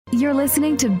You're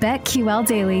listening to BetQL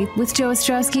Daily with Joe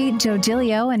Ostrowski, Joe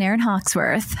Giglio, and Aaron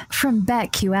Hawksworth from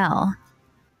BetQL.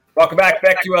 Welcome back,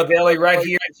 BetQL Daily, right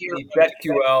here on the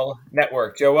BetQL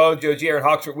Network. Joe O, Joe G, Aaron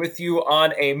Hawksworth with you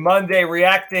on a Monday,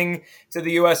 reacting to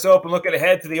the U.S. Open, looking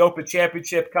ahead to the Open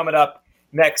Championship coming up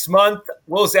next month.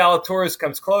 Will Zalatoris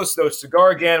comes close, though,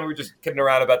 cigar again. We were just kidding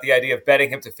around about the idea of betting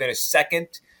him to finish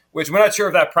second, which we're not sure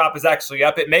if that prop is actually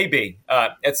up. It may be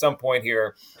at some point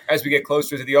here as we get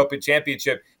closer to the Open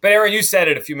Championship. But Aaron, you said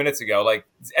it a few minutes ago. Like,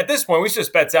 at this point, we should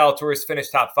just bet Zalatoris to finish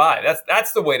top five.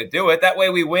 That's the way to do it. That way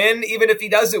we win, even if he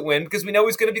doesn't win, because we know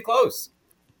he's going to be close.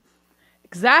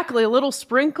 Exactly. A little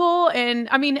sprinkle. And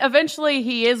I mean, eventually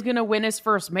he is going to win his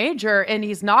first major, and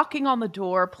he's knocking on the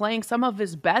door, playing some of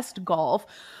his best golf.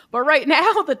 But right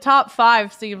now, the top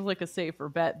five seems like a safer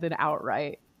bet than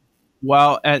outright.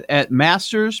 Well, at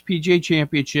Masters, PGA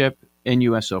Championship, and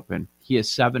U.S. Open, he has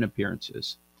 7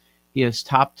 appearances. He has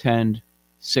top 10,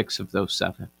 6 of those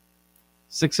 7.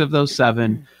 6 of those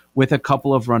 7 with a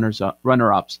couple of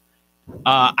runner-ups.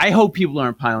 I hope people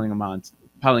aren't piling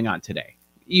on today.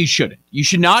 You shouldn't. You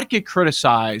should not get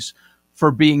criticized for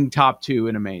being top 2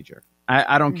 in a major.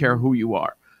 I don't care who you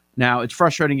are. Now, it's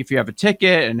frustrating if you have a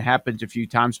ticket, and it happens a few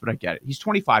times, but I get it. He's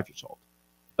 25 years old.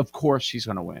 Of course he's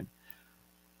going to win.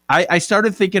 I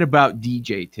started thinking about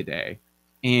DJ today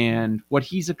and what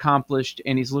he's accomplished,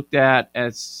 and he's looked at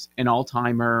as an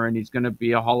all-timer, and he's going to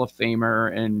be a Hall of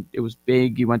Famer, and it was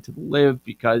big. He went to the Live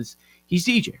because he's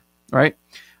DJ, right?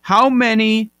 How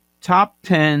many top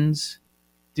 10s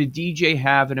did DJ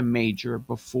have in a major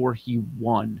before he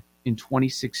won in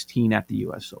 2016 at the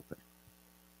U.S. Open?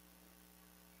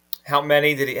 How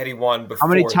many had he won before?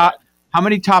 How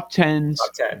many top 10s?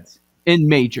 Top 10s. In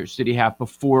majors did he have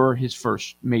before his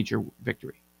first major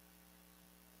victory?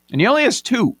 And he only has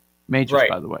 2 majors, right,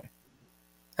 by the way.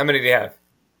 How many did he have?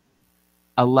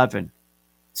 11.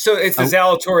 So it's the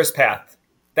Zalatoris path.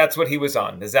 That's what he was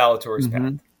on, the Zalatoris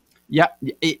path.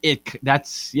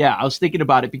 Yeah, I was thinking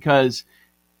about it because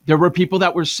there were people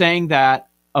that were saying that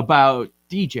about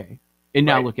DJ. And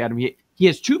now look at him. He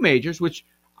has 2 majors, which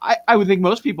I would think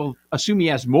most people assume he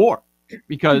has more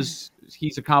because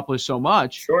he's accomplished so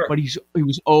much. Sure. But he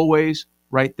was always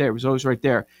right there. He was always right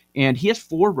there. And he has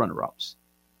 4 runner-ups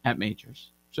at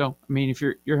majors. So, I mean, if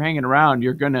you're hanging around,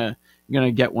 you're gonna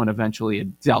get one eventually.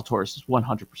 And Zalatoris is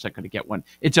 100% going to get one.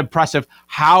 It's impressive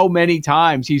how many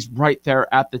times he's right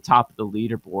there at the top of the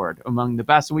leaderboard among the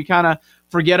best. And we kind of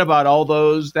forget about all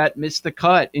those that missed the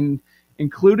cut,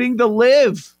 including the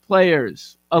Live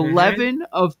players. 11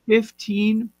 of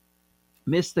 15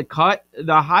 missed the cut.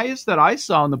 The highest that I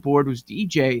saw on the board was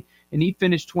DJ, and he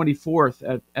finished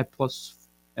 24th at plus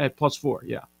 4.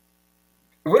 Yeah.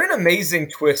 What an amazing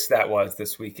twist that was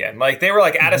this weekend. Like, they were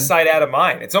like out of sight, out of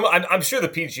mind. I'm sure the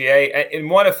PGA, in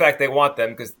one effect, they want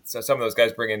them because some of those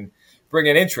guys bring in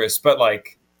interest. But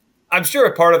like, I'm sure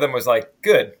a part of them was like,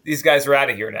 good, these guys are out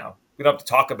of here now. We don't have to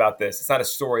talk about this. It's not a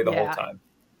story the whole time.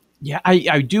 Yeah,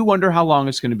 I do wonder how long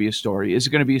it's going to be a story. Is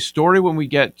it going to be a story when we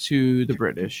get to the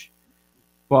British?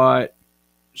 But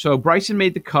so Bryson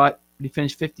made the cut. He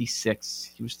finished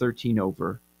 56th. He was 13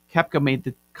 over. Koepka made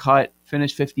the cut,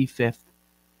 finished 55th,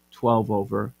 12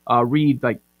 over. Reed,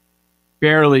 like,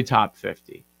 barely top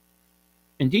 50.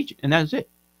 And that was it.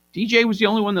 DJ was the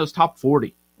only one that was top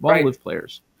 40 of all Live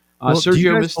players.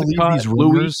 Sergio missed the cut. These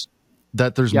rumors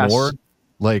that there's more?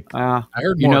 Like, I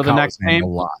heard the next name a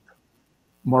lot.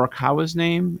 Morikawa's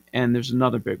name, and there's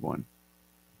another big one,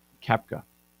 Koepka.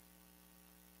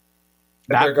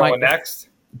 They're going next?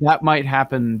 That might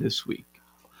happen this week.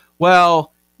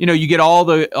 Well, you get all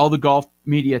the golf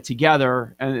media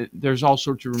together, and there's all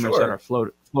sorts of rumors that are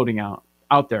floating out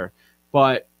there.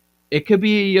 But it could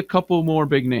be a couple more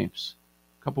big names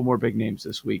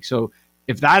this week. So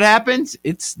if that happens,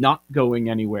 it's not going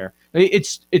anywhere. You're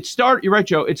right,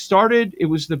 Joe. It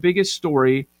was the biggest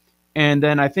story. And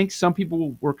then I think some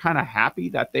people were kind of happy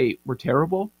that they were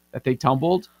terrible, that they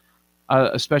tumbled,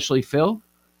 especially Phil.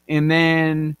 And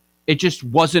then it just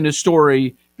wasn't a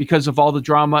story because of all the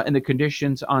drama and the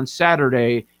conditions on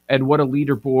Saturday and what a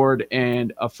leaderboard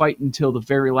and a fight until the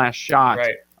very last shot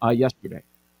yesterday.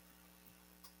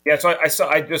 Yeah, so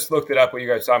I just looked it up what you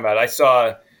guys were talking about. I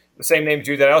saw the same name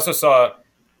Jude that I also saw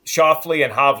Schauffele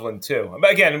and Hovland too. But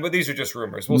again, these are just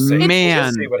rumors. We'll see.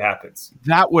 We'll see what happens.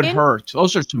 That would hurt.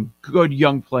 Those are some good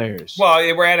young players. Well,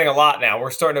 we're adding a lot now.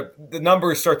 The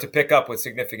numbers start to pick up with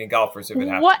significant golfers if it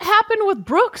happens. What happened with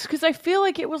Brooks? Because I feel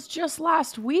like it was just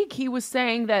last week he was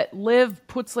saying that Liv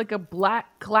puts like a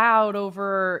black cloud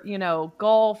over,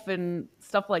 golf and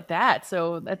stuff like that.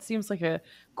 So that seems like a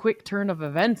quick turn of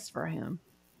events for him.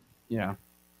 Yeah.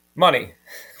 Money.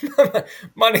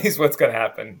 Money's what's going to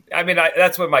happen. I mean,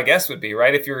 that's what my guess would be,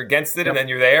 right? If you're against it and then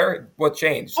you're there, what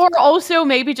changed? Or also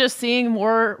maybe just seeing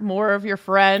more of your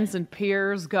friends and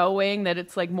peers going, that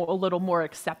it's like a little more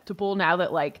acceptable now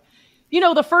that, like, you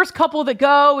know, the first couple that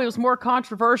go, it was more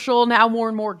controversial. Now more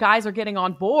and more guys are getting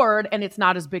on board, and it's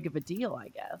not as big of a deal, I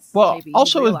guess. Well, maybe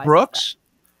also with Brooks.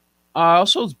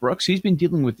 He's been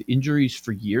dealing with injuries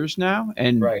for years now.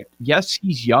 And yes,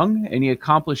 he's young and he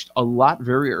accomplished a lot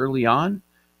very early on.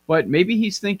 But maybe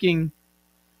he's thinking,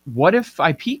 what if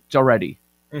I peaked already?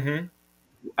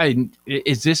 Mm-hmm.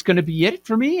 Is this going to be it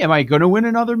for me? Am I going to win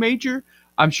another major?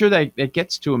 I'm sure that it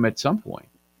gets to him at some point.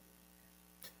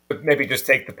 But maybe just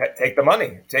take the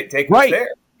money. Take what's there.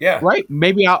 Yeah. Right.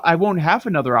 Maybe I won't have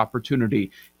another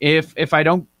opportunity if I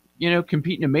don't,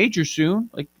 compete in a major soon.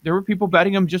 Like, there were people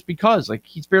betting him just because, like,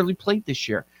 he's barely played this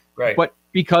year. Right. But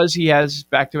because he has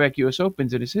back-to-back U.S.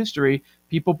 Opens in his history,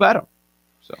 people bet him.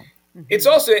 So it's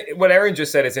also what Aaron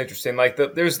just said is interesting. Like,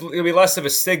 it'll be less of a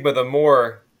stigma the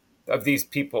more of these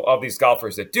people, of these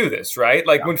golfers that do this, right?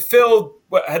 Like when Phil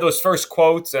had those first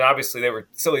quotes, and obviously they were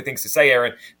silly things to say,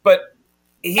 Aaron, but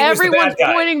everyone's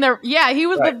pointing he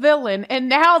was the villain. And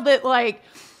now that, like,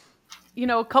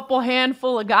 a couple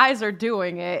handful of guys are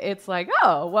doing it, it's like,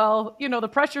 oh, well, the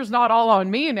pressure's not all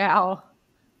on me now.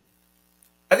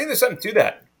 I think there's something to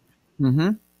that.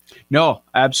 Mm-hmm. No,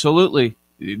 absolutely.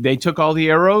 They took all the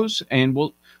arrows, and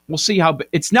we'll see how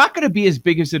it's not going to be as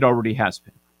big as it already has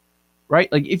been,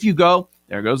 right? Like, if you go,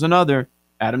 there goes another,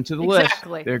 add them to the list.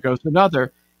 There goes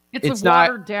another. It's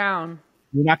watered down.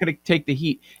 You're not going to take the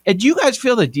heat. And do you guys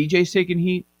feel that DJ's taking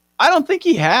heat? I don't think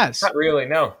he has. Not really,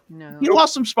 no. He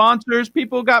lost some sponsors.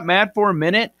 People got mad for a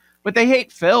minute, but they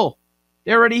hate Phil.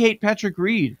 They already hate Patrick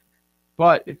Reed.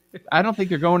 But I don't think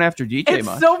they're going after DJ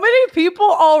much. So many people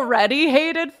already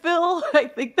hated Phil. I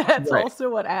think that's also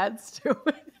what adds to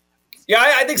it. Yeah,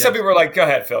 I think some people are like, go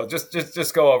ahead, Phil.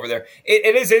 Just go over there.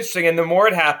 It is interesting, and the more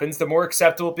it happens, the more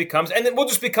acceptable it becomes. And then we'll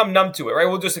just become numb to it, right?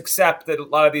 We'll just accept that a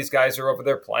lot of these guys are over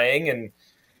there playing. And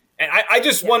I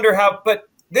just wonder how – but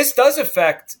this does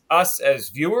affect us as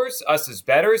viewers, us as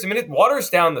bettors. I mean, it waters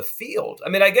down the field. I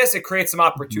mean, I guess it creates some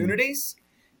opportunities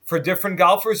for different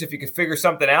golfers if you could figure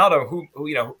something out on who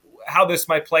how this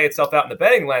might play itself out in the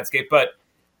betting landscape. But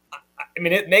I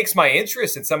mean, it makes my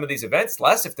interest in some of these events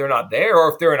less if they're not there,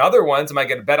 or if they're in other ones, am I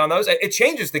going to bet on those? It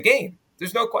changes the game.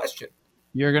 There's no question.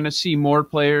 You're going to see more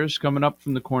players coming up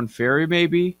from the Korn Ferry,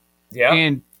 maybe. Yeah.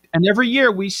 And every year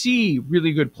we see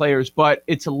really good players, but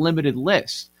it's a limited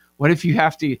list. What if you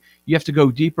have to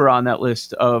go deeper on that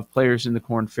list of players in the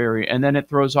Korn Ferry, and then it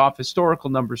throws off historical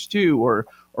numbers too, or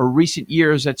recent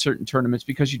years at certain tournaments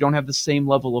because you don't have the same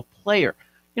level of player.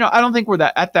 I don't think we're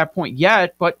at that point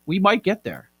yet, but we might get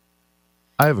there.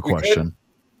 I have a question.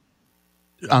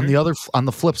 On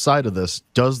the flip side of this,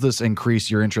 does this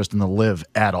increase your interest in the LIV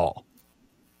at all?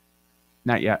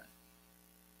 Not yet.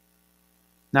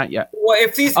 Not yet. Well,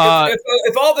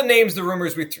 if all the names, the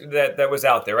rumors that was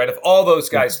out there, right? If all those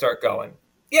guys start going,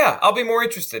 yeah, I'll be more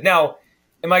interested. Now,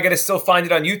 am I going to still find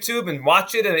it on YouTube and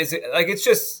watch it? And is it like, it's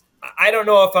just, I don't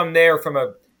know if I'm there from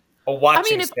a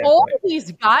watching standpoint. If all of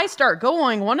these guys start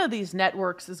going, one of these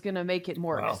networks is going to make it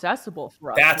more accessible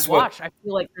for us to watch. I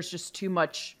feel like there's just too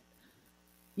much,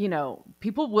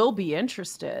 people will be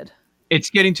interested. It's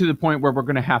getting to the point where we're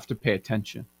going to have to pay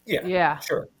attention. Yeah.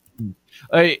 Sure.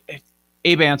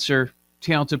 Abe Ancer,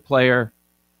 talented player,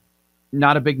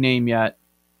 not a big name yet.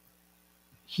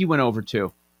 He went over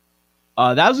too.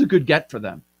 That was a good get for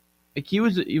them. Like, he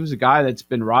was a guy that's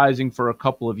been rising for a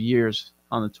couple of years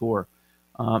on the tour.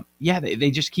 They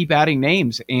just keep adding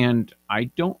names, and I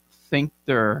don't think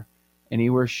they're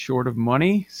anywhere short of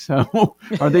money. So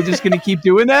are they just going to keep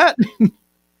doing that?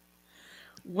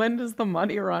 When does the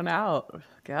money run out?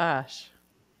 Gosh.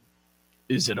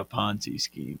 Is it a Ponzi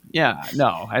scheme? Yeah,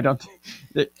 no, I don't.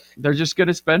 They're just going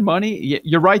to spend money.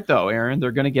 You're right, though, Aaron.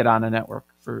 They're going to get on a network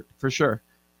for sure.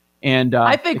 And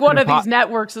I think one of these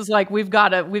networks is like, we've got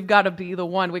to be the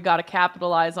one. We got to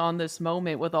capitalize on this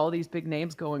moment with all these big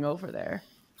names going over there.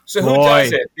 So who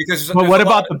does it? Because but what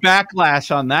about the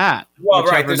backlash on that? Well,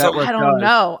 right. I don't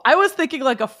know. I was thinking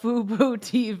like a FUBU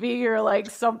TV or like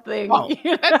something. Oh,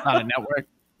 that's not a network.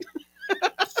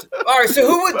 All right, so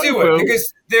who would do it?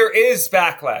 Because there is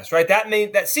backlash, right? That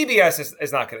means that CBS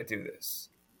is not going to do this.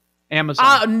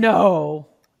 Amazon. No.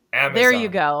 Amazon. There you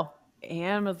go.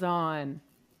 Amazon.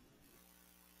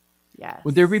 Yes.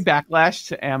 Would there be backlash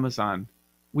to Amazon?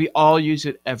 We all use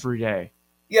it every day.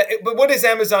 Yeah, but what is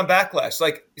Amazon backlash?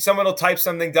 Like someone will type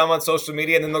something dumb on social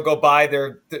media and then they'll go buy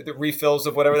the refills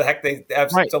of whatever the heck they have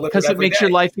delivered because it every makes day.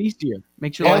 your life easier.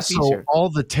 Makes your life easier. All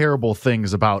the terrible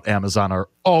things about Amazon are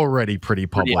already pretty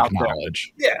public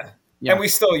knowledge. Yeah. And we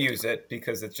still use it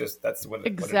because it's just that's what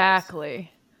exactly.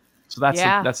 What it is.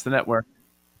 So that's the network.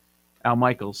 Al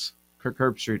Michaels, Kirk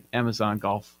Herbstreit, Amazon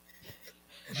Golf.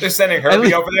 They're sending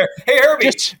Herbie over there. Hey Herbie,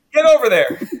 get over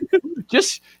there.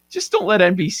 Just don't let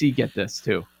NBC get this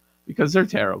too, because they're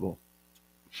terrible.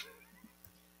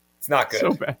 It's not good.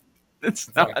 So bad.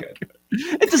 It's not good.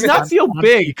 It does not feel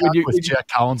big with Jack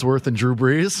Collinsworth and Drew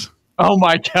Brees. Oh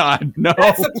my God, no!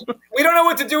 We don't know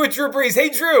what to do with Drew Brees. Hey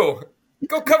Drew,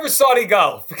 go cover Saudi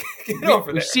golf. Get over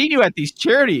there. We've seen you at these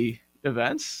charity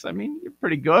events. I mean, you're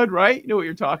pretty good, right? You know what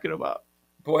you're talking about.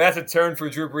 Boy, that's a turn for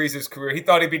Drew Brees' career. He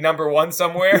thought he'd be number one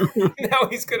somewhere. Now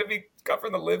he's going to be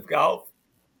covering the Live Golf.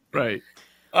 Right.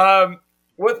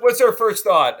 What's our first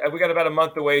thought? We got about a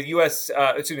month away.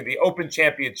 The Open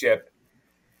Championship.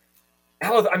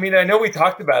 Hell, I mean, I know we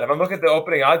talked about him. I'm looking at the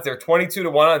opening odds. They're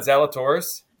 22-1 on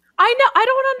Zalatoris. I know. I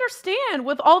don't understand.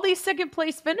 With all these second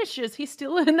place finishes, he's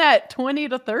still in that 20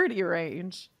 to 30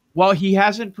 range. Well, he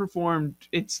hasn't performed.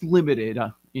 It's limited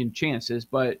in chances,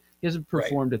 but he hasn't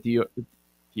performed at the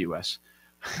U.S.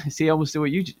 See, I almost did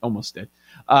what you almost did.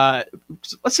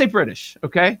 Let's say British,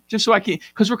 okay? Just so I can,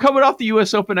 because we're coming off the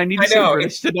U.S. Open. I need to say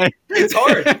British today. It's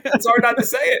hard. It's hard not to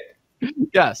say it.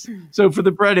 Yes. So for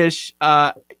the British,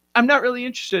 I'm not really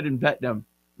interested in betting him.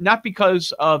 Not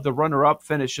because of the runner-up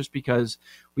finish, just because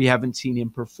we haven't seen him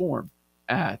perform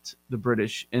at the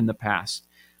British in the past.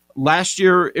 Last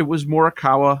year, it was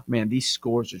Morikawa. Man, these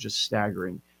scores are just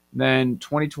staggering. Then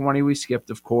 2020, we skipped,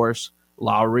 of course.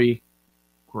 Lowry,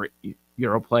 great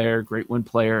Euro player, great win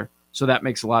player. So that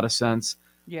makes a lot of sense.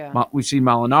 Yeah. We've seen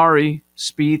Molinari,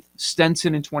 Spieth,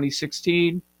 Stenson in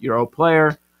 2016, Euro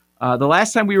player. The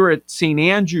last time we were at St.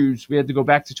 Andrews, we had to go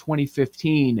back to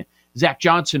 2015. Zach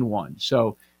Johnson won.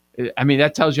 So, I mean,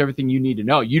 that tells you everything you need to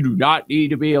know. You do not need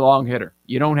to be a long hitter.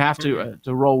 You don't have to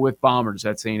roll with bombers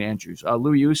at St. Andrews.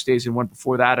 Louis Oosthuizen won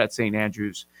before that at St.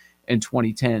 Andrews in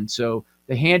 2010. So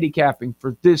the handicapping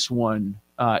for this one,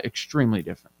 extremely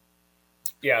different.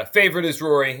 Yeah, favorite is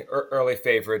Rory, early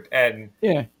favorite, and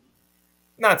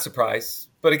not surprised.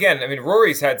 But again, I mean,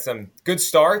 Rory's had some good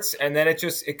starts, and then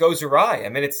it goes awry. I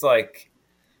mean, it's like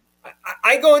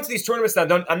I go into these tournaments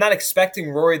now. I'm not expecting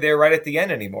Rory there right at the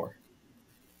end anymore.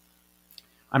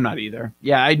 I'm not either.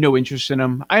 Yeah, I had no interest in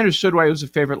him. I understood why he was a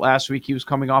favorite last week. He was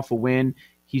coming off a win.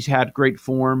 He's had great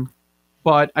form,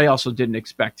 but I also didn't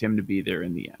expect him to be there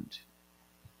in the end.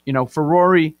 You know, for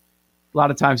Rory, a lot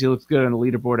of times he looks good on the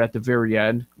leaderboard at the very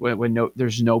end when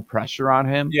there's no pressure on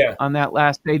him on that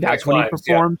last day. That's when he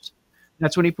performs. Yeah.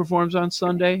 That's when he performs on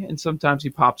Sunday, and sometimes he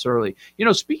pops early. You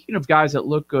know, speaking of guys that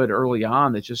look good early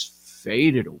on that just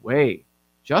faded away,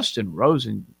 Justin Rose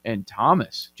and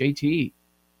Thomas, JT,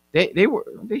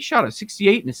 they shot a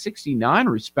 68 and a 69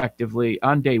 respectively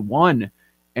on day one,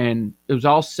 and it was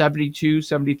all 72,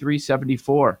 73,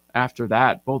 74 after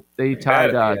that. Both they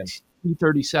tied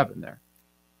T37 there.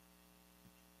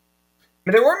 I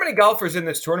mean, there weren't many golfers in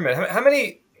this tournament. How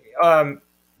many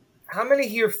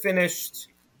here finished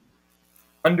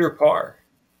under par?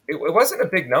 It wasn't a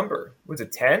big number. Was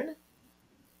it 10?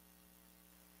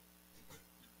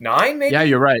 9, maybe? Yeah,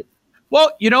 you're right.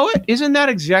 Well, you know what? Isn't that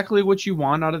exactly what you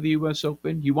want out of the U.S.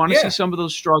 Open? You want to see some of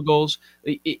those struggles,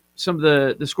 some of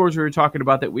the scores we were talking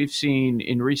about that we've seen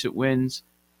in recent wins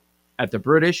at the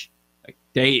British. Like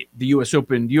the U.S.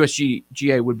 Open,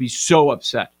 USGA would be so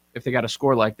upset if they got a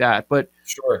score like that. But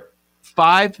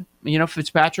 5,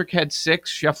 Fitzpatrick had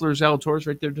 6, Scheffler, Zalatoris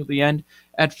right there till the end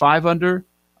at 5 under.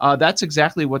 That's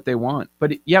exactly what they want.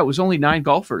 But it was only 9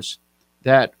 golfers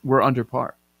that were under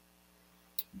par.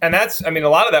 And a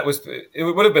lot of that it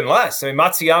would have been less. I mean,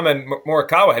 Matsuyama and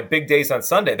Morikawa had big days on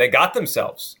Sunday. They got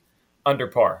themselves under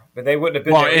par, but they wouldn't have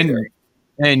been there either.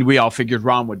 And we all figured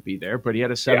Rahm would be there, but he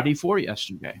had a 74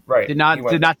 yesterday. Right. Did not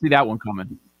see that one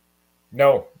coming.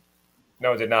 No,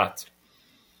 did not.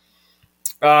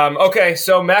 Okay,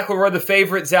 so McIlroy, the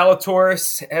favorite.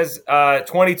 Zalatoris has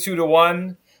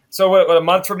 22-1. So what, a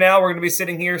month from now, we're going to be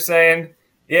sitting here saying,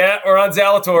 yeah, we're on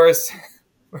Zalatoris.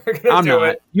 We're going to do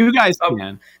it. You guys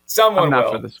can. Someone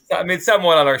will. I mean,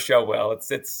 someone on our show will.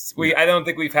 I don't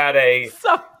think we've had a...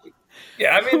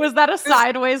 was that a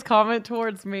sideways comment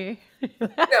towards me?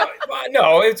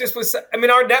 No, it just was. I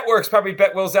mean, our networks probably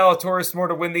bet Will Zalatoris more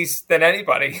to win these than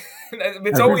anybody.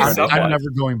 It's always someone. I'm never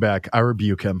going back. I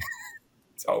rebuke him.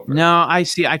 It's over. No, I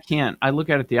can't. I look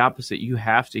at it the opposite. You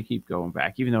have to keep going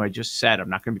back, even though I just said I'm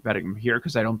not going to be betting him here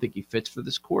because I don't think he fits for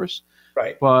this course.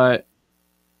 Right. But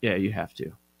Yeah, you have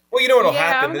to. Well, you know what'll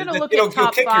happen. I'm going to look You'll at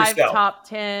top kick 5, yourself. top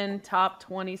 10, top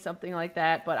 20, something like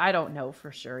that. But I don't know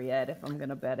for sure yet if I'm going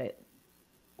to bet it.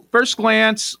 First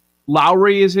glance,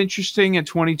 Lowry is interesting at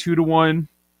 22-1.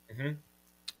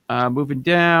 Moving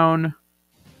down,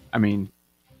 I mean,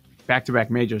 back-to-back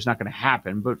major is not going to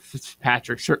happen, but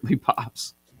Fitzpatrick certainly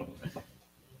pops.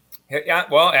 Yeah,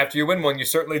 well, after you win one, you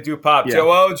certainly do pop. Yeah.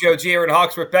 Joe O, Joe G, Aaron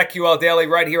Hawksworth, BetQL Daily,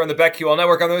 right here on the BetQL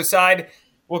Network. On the other side,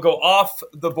 we'll go off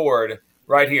the board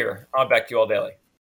right here on BetQL Daily.